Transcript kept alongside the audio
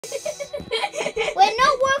We're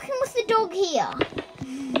not working with the dog here.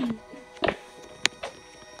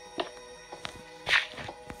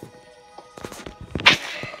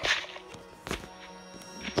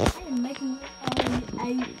 I'm making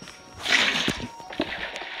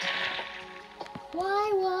Why?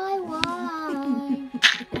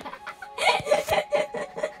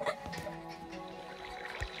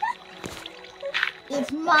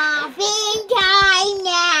 It's morphing time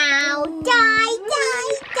now. Die.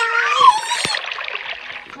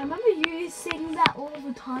 I remember you sing that all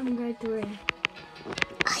the time in grade 3.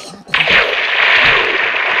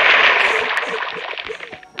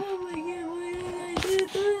 Oh my god, why did I do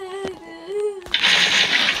that?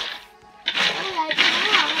 Alright,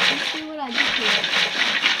 now let's see what I did here.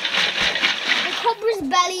 The cobra's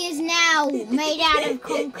belly is now made out of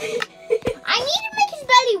concrete. I need to make his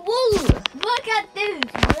belly wool. Look at this,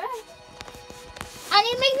 bruh. I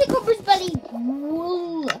need to make the cobra's belly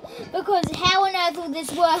wool. Because how on earth will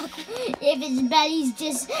this work if his belly's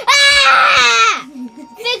just... Ah!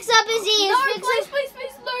 Fix up his ears. No, Fix please, up...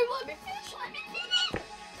 please, no, let me finish.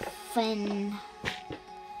 Fin.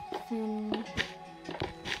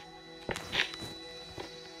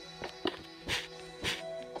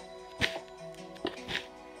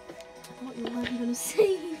 What you weren't gonna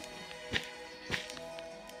say.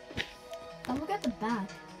 Oh, look at the back.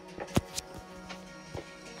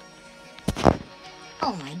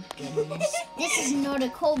 Oh my goodness. This is not a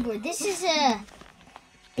cobra. This is a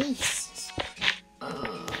beast.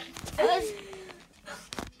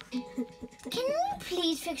 Can you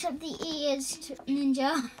please fix up the ears,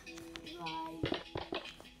 Ninja? Right.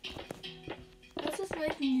 That's just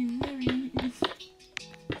making you very...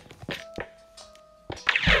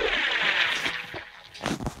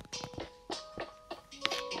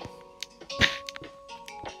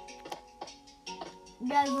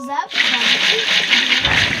 Guys, was that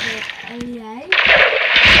OEA?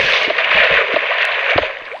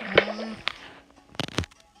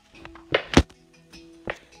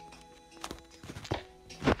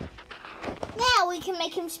 Now we can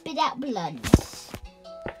make him spit out blood.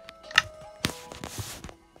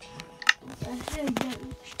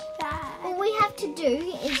 All we have to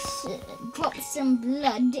do is drop some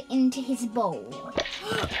blood into his bowl.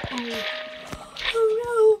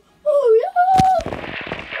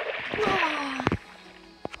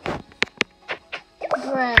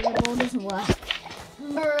 Bruh, the bowl doesn't work.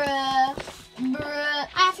 Bruh.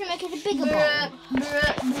 I have to make it a bigger bowl.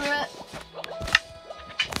 Bruh.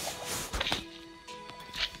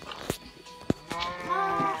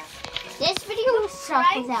 This video will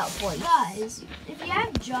suck without voice. Guys, if you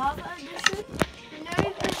have Java edition, you know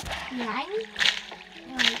the line?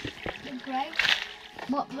 Like, the break?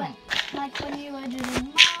 What point? Like when you were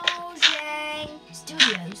doing Mojang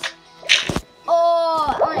Studios.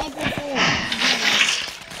 Oh, on April Fool's.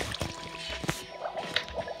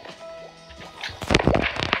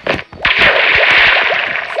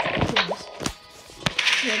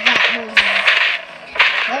 Yeah, that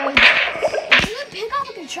was... You would pick up a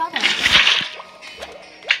controller.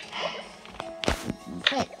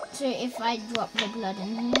 Wait, so if I drop the blood in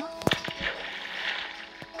here?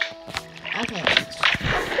 Okay.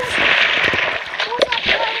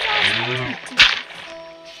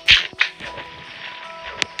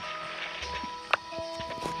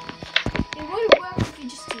 It would work if you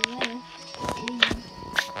just do it.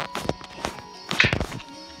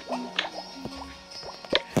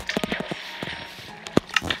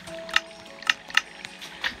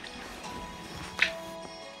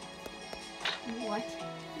 What?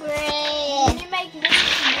 Great. Can you make this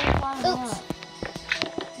more fun? Oops.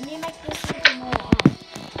 Can you make this more up?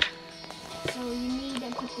 So you need to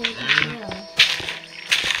put this here.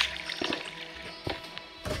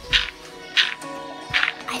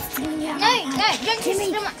 I think you No, don't just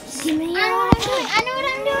Give me I know what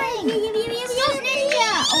I'm doing. Stop,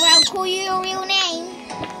 Ninja. Or I'll call you your real name.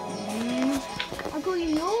 I'll call you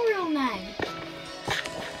your real name.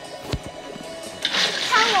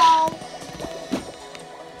 Hello.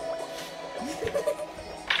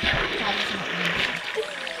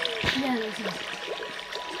 Yeah, that's it.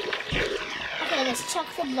 Okay, let's chuck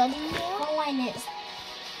the blood in here. Oh, wait, it's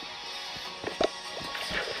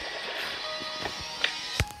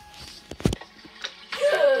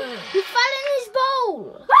You fell in his bowl.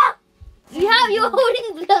 You're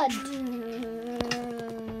holding blood.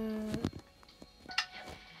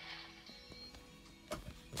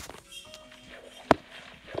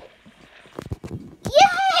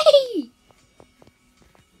 Yay!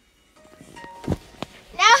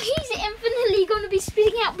 Now he's infinitely going to be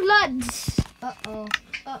spitting out blood. Uh-oh.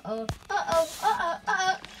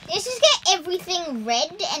 Let's just get everything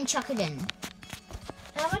red and chuck it in.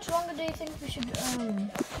 How much longer do you think we should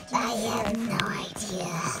I have no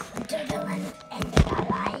idea. To the end of our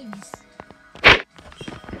lives.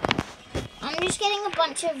 I'm just getting a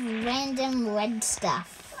bunch of random red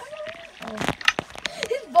stuff.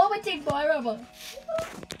 He's vomiting forever.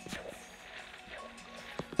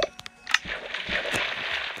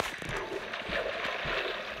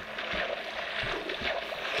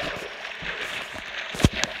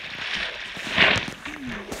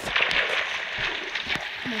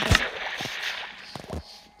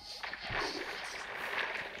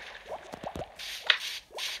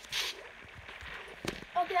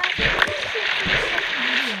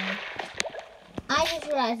 I just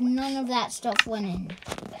realized none of that stuff went in.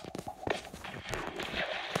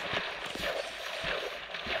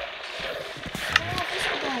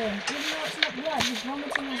 He's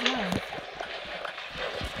vomiting as well.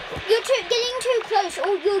 You're getting too close,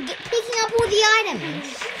 or you're picking up all the items.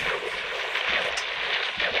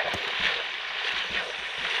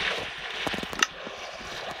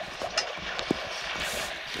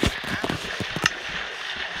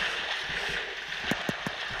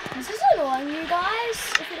 Is this annoying you guys?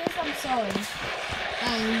 If it is, I'm sorry.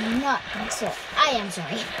 I'm not sorry. I am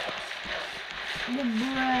sorry. The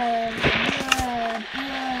bread.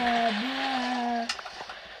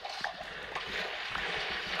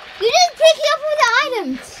 You just picking up all the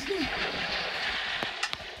items.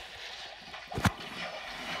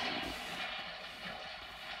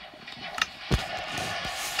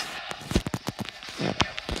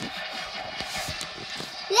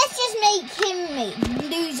 Let's just make him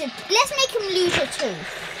lose a. Let's make him lose a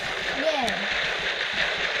tooth. Yeah.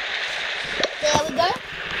 There we go.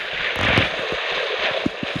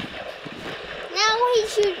 Now he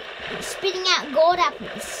should spitting out gold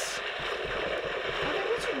apples.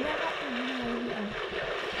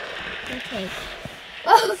 Okay.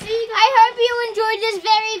 Oh, I hope you enjoyed this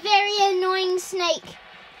very, very annoying snake.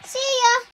 See ya.